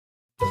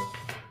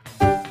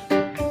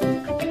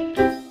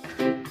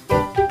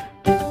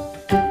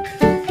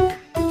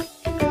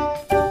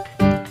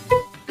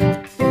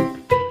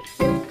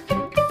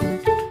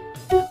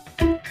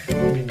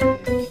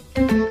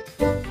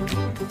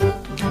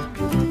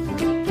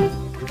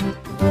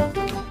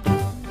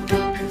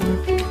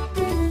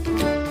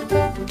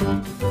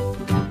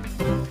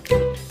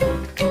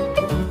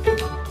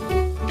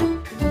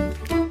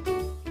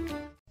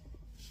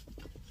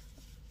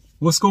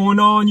What's going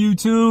on,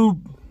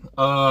 YouTube?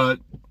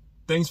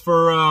 Thanks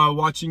for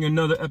watching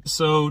another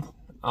episode.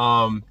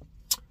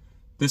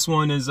 This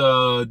one is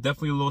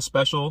definitely a little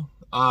special.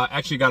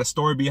 Actually got a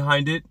story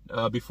behind it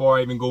before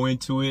I even go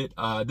into it.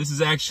 This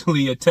is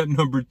actually attempt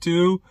number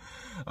 2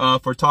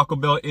 for Taco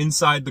Bell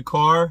inside the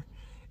car.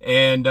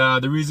 And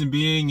the reason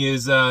being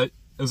is it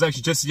was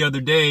actually just the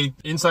other day.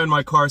 Inside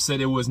my car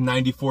said it was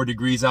 94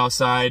 degrees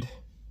outside.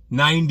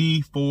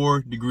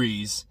 94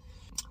 degrees.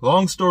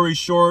 Long story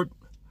short,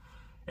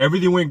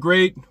 everything went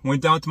great.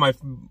 Went down to my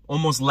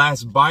almost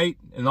last bite,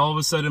 and all of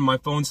a sudden my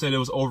phone said it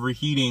was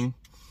overheating.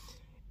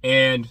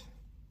 And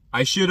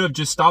I should have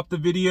just stopped the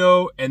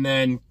video and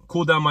then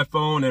cooled down my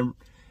phone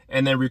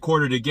and then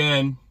recorded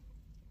again.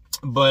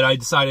 But I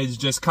decided to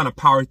just kind of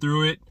power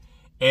through it,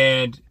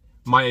 and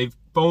my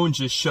phone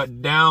just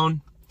shut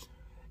down.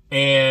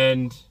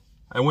 And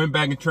I went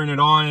back and turned it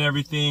on and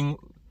everything.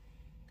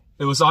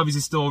 It was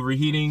obviously still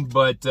overheating,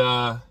 but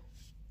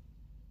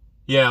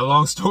yeah,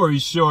 long story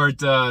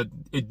short,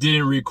 it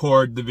didn't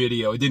record the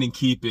video. It didn't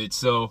keep it.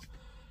 So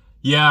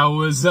yeah, it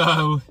was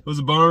a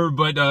bummer,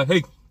 but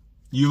hey,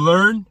 you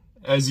learn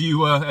as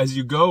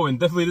you go, and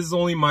definitely this is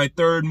only my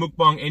 3rd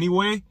mukbang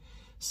anyway.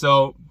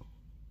 So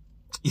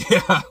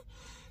yeah,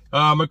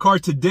 my car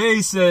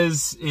today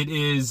says it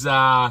is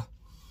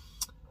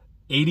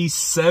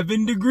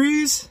 87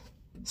 degrees.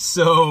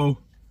 So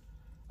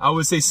I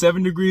would say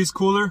 7 degrees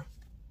cooler.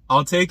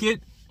 I'll take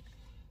it.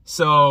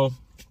 So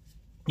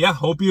yeah,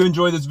 hope you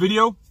enjoy this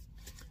video.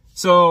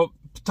 So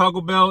Taco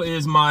Bell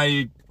is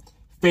my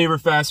favorite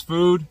fast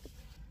food.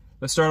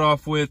 Let's start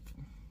off with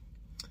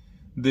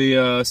the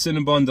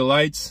Cinnabon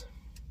Delights.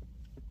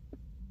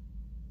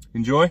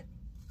 Enjoy.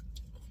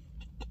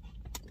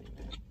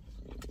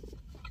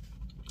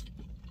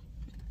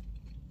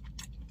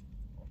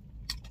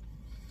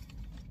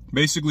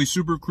 Basically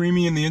super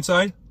creamy in the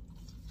inside,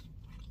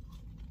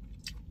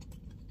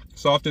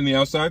 soft in the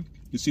outside.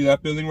 You see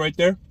that filling right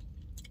there?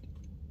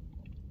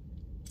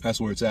 That's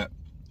where it's at.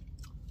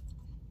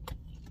 I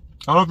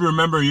don't know if you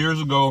remember years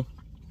ago,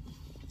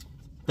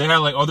 they had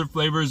like other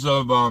flavors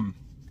of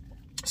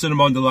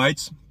Cinnabon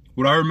Delights.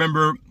 What I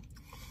remember,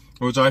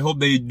 which I hope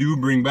they do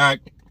bring back,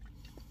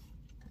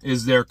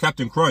 is their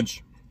Captain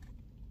Crunch.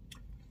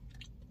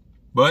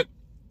 But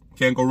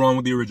can't go wrong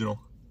with the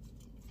original.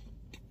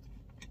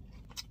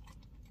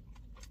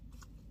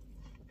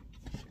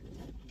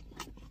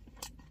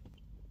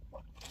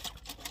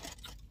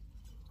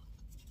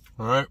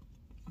 All right,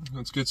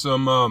 let's get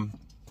some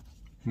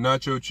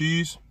nacho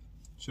cheese,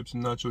 chips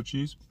and nacho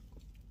cheese,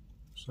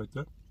 just like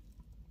that.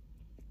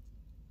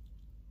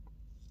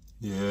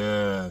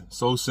 Yeah,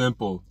 so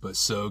simple, but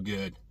so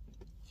good.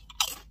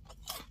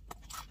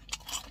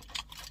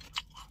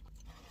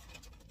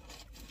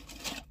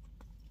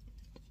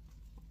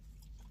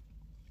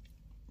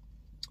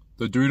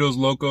 The Doritos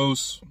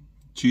Locos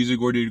Cheesy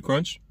Gordita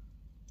Crunch.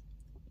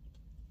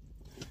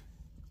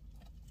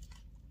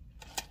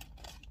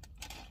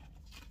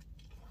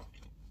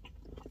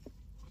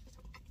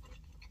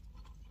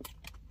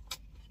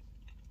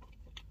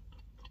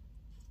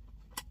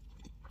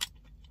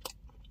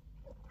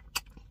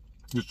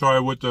 Let's try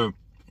it with the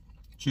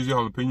cheesy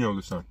jalapeno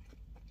this time.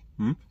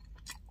 And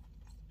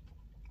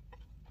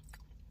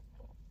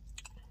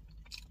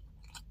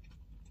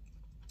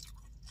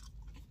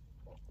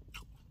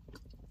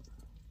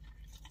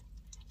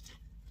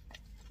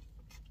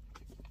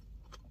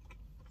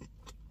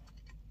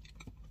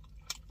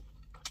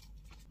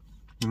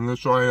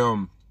let's try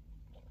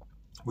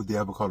with the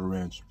avocado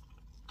ranch.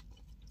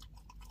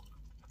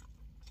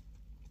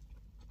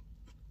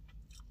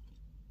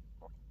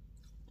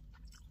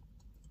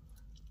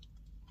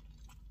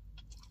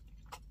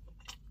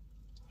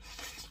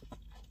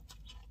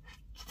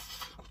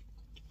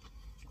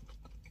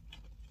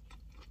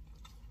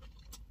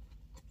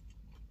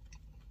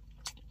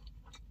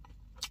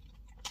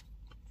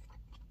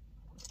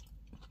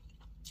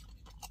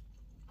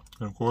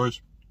 And of course,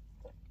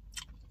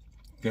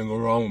 can't go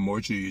wrong with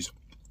more cheese.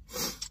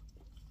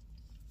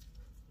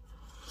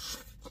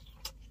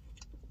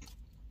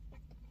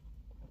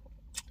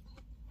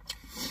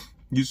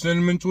 These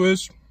cinnamon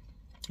twists,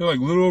 they're like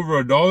a little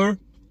over $1.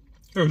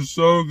 They're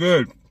so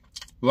good.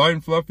 Light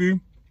and fluffy, a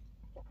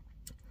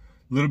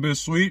little bit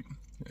sweet,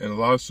 and a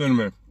lot of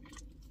cinnamon.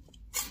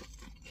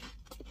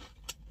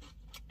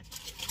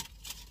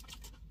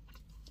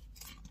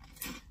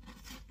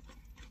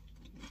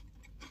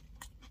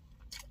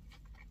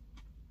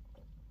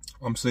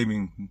 I'm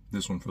saving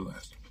this one for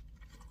last.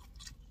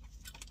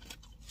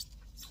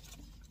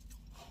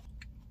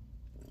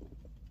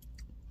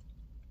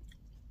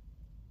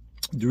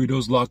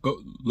 Doritos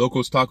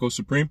Locos Taco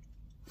Supreme.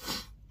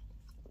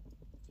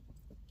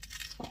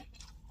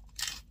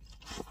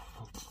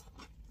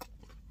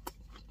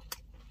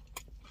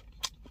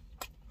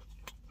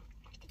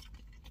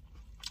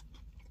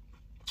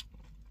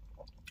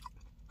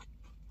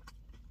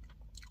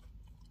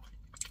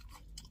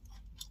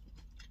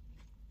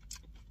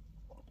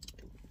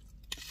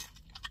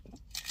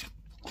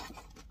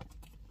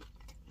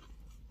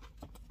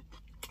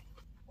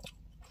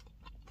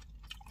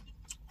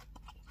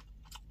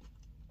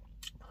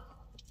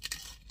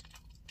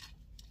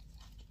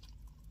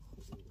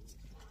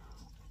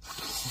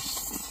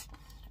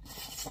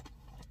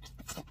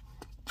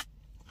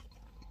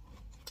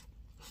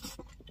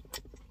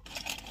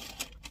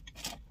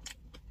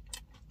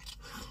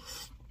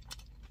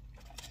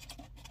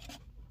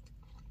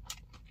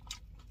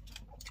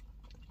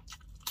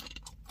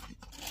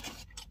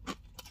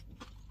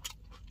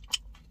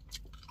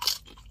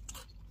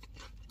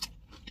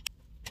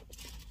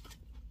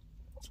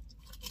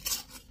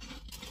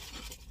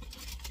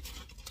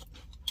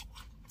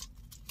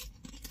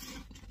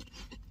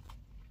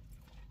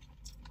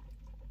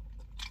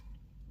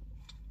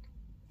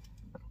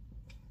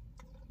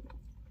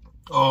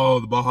 Oh,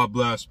 the Baja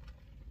Blast.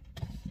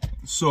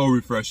 So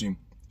refreshing.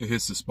 It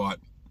hits the spot.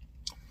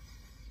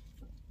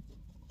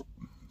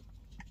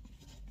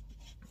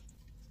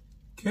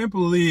 Can't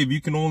believe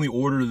you can only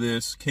order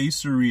this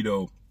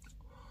Quesarirto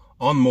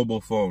on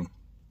mobile phone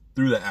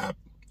through the app.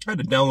 I had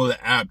to download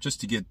the app just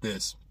to get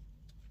this.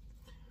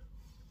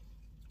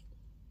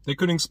 They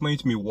couldn't explain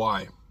to me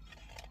why.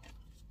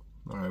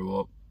 Alright,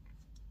 well,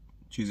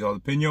 cheesy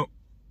jalapeno.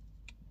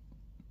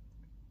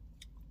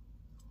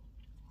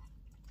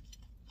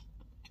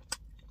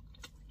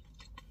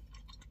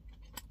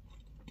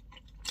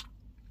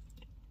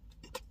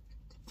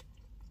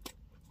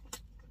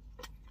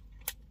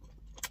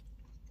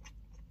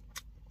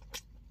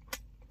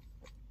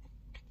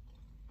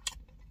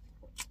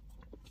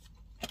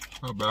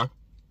 Not bad.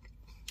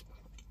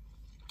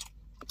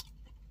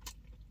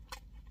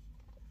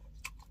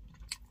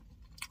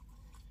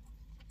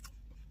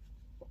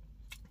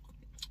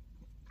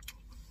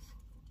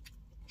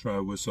 Try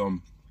it with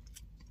some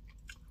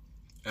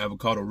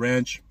avocado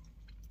ranch.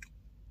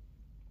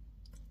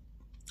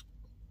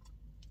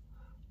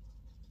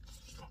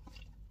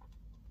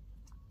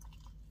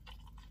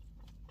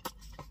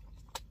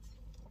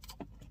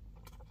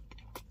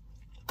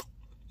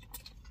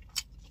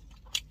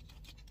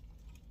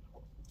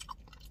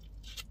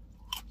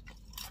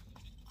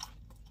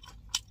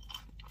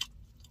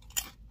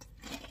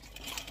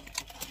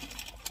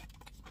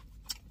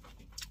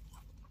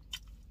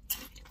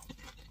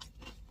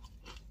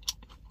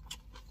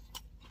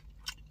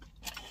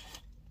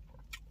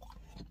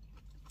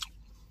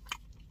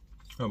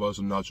 How about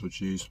some nacho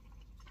cheese?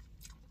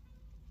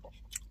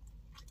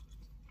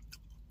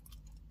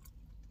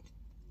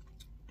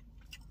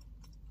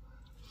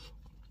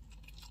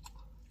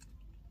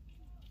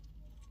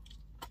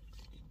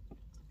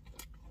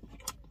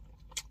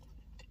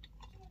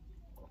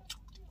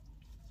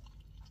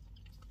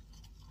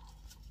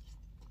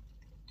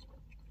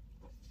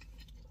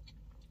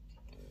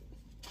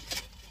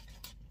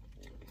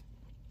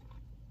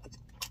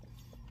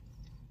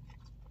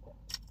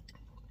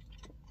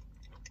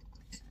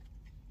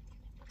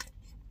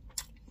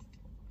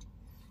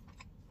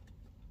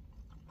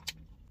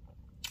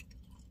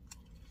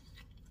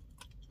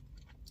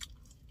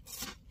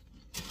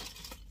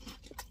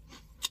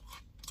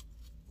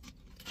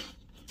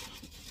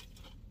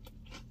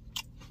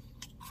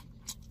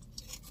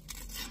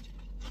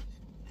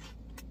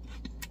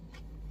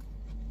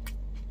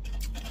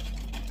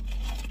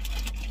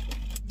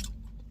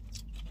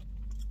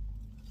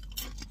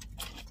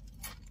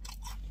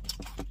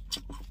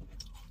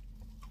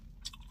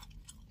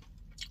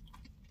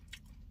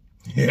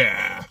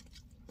 Yeah.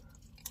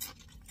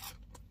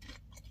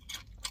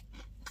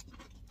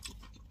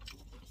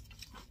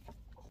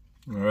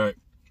 All right,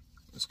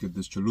 let's get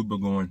this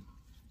chalupa going.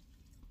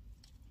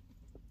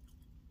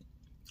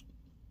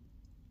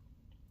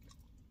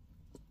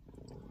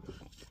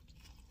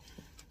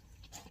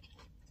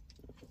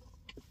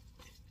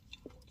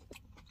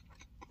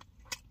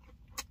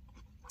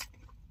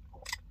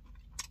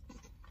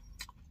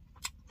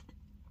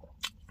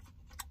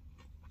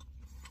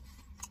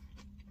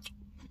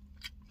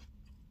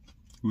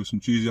 With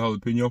some cheesy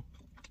jalapeno.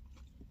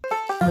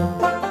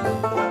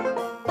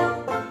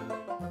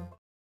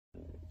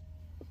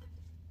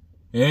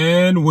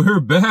 And we're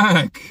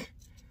back.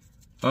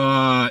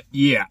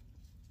 Yeah.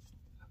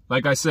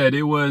 Like I said,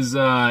 it was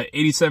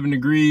 87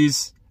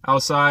 degrees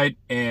outside,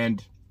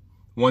 and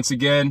once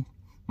again,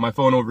 my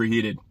phone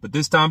overheated. But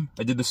this time,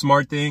 I did the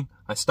smart thing.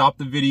 I stopped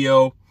the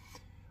video,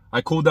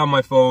 I cooled down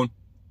my phone,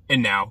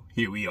 and now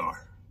here we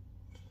are.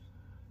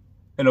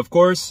 And of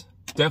course,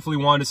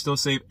 definitely wanted to still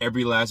save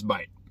every last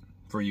bite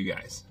for you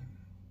guys.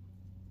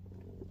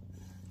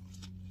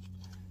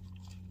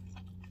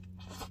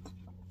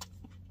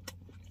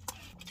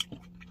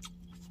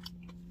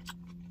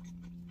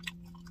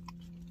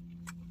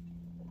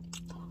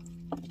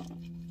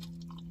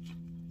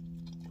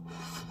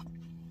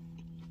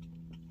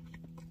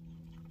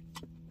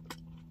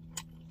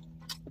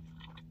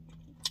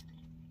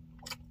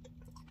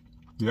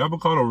 The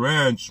avocado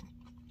ranch,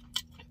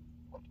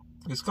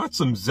 it's got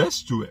some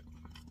zest to it.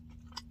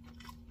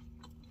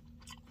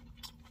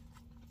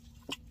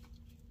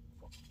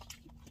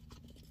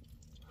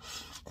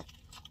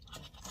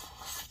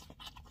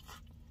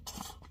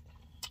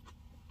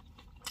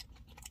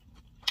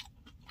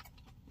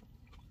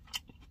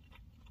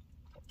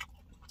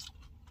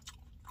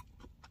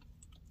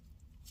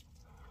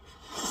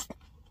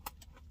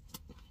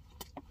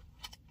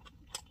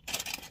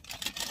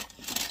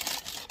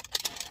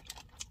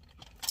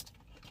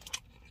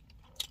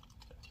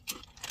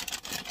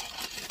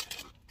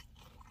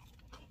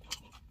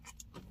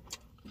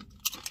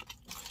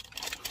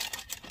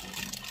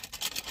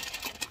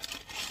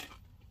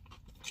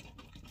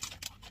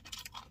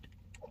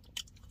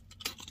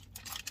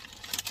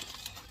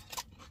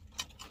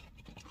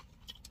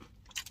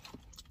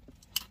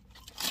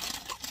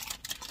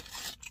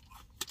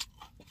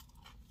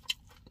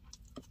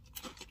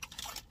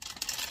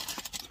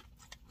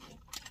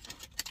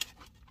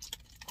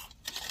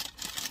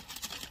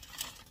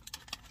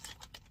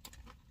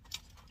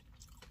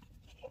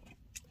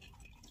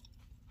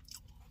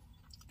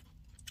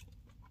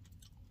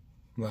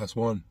 Last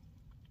one.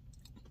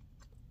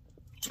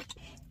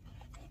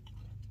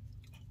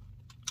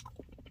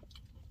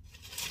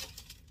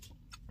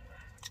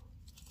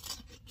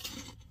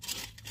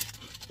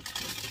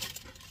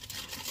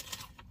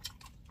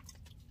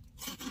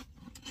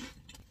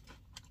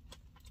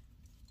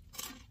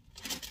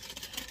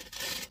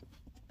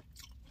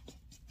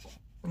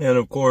 And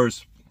of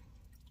course,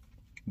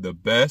 the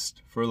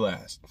best for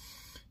last.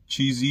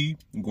 Cheesy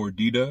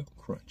Gordita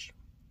Crunch.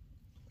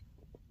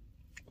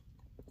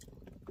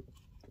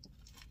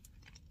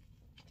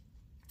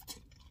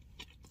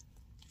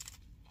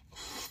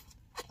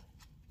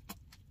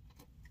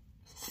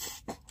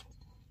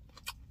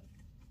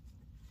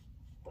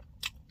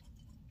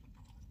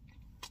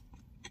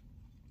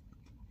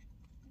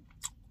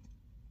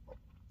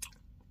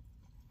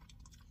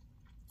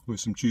 With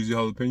some cheesy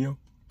jalapeno.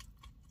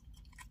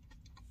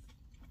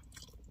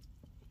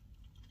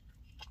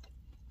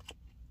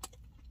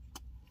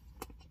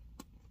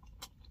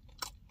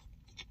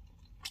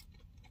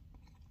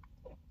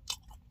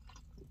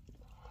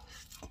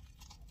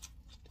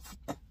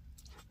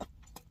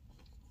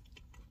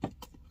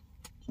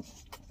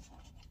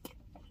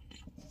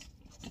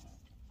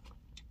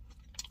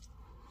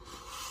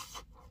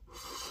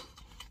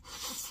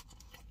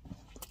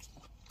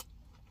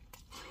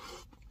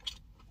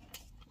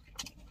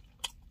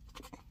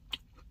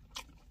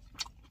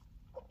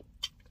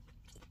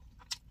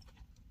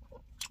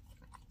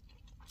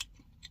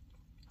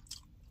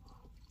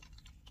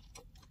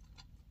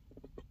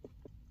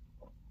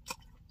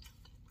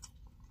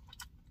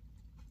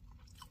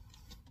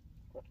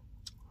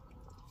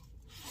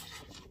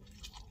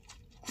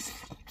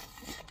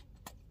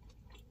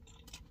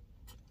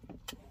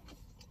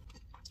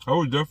 I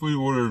would definitely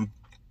order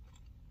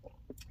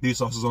these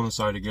sauces on the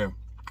side again.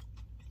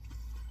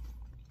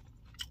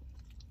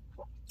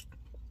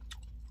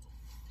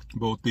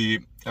 Both the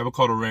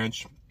avocado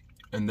ranch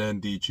and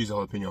then the cheese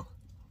jalapeno.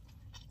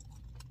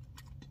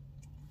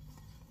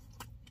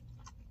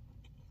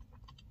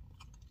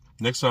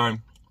 Next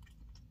time,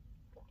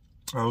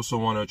 I also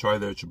want to try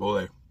their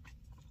chipotle.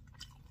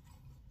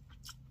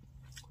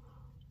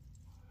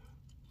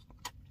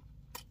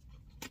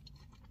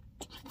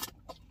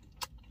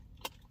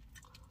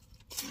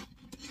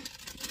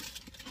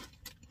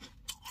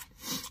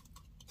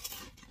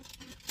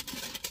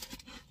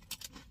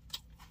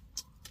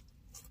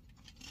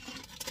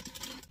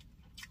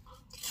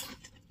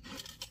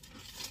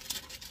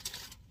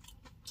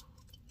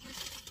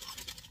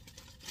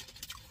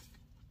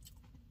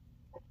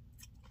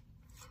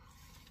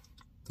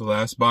 The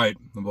last bite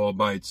of all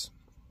bites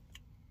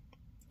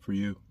for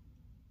you.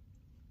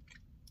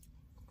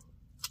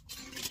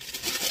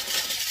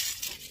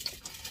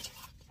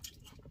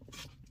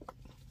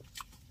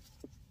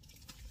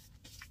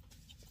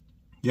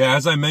 Yeah,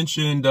 as I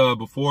mentioned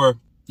before,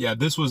 yeah,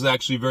 this was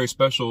actually very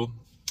special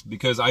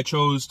because I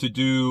chose to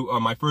do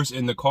my first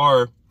in the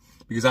car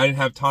because I didn't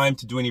have time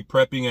to do any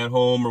prepping at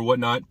home or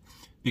whatnot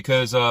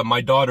because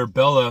my daughter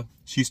Bella,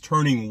 she's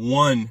turning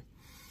 1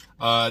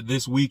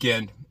 this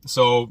weekend.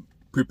 So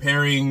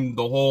preparing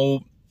the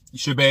whole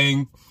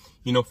shebang,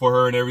 you know, for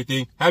her and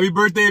everything. Happy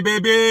birthday,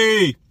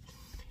 baby!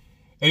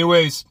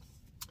 Anyways,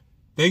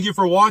 thank you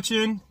for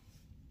watching.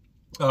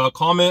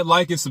 Comment,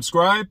 like, and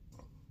subscribe.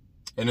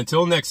 And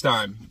until next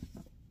time.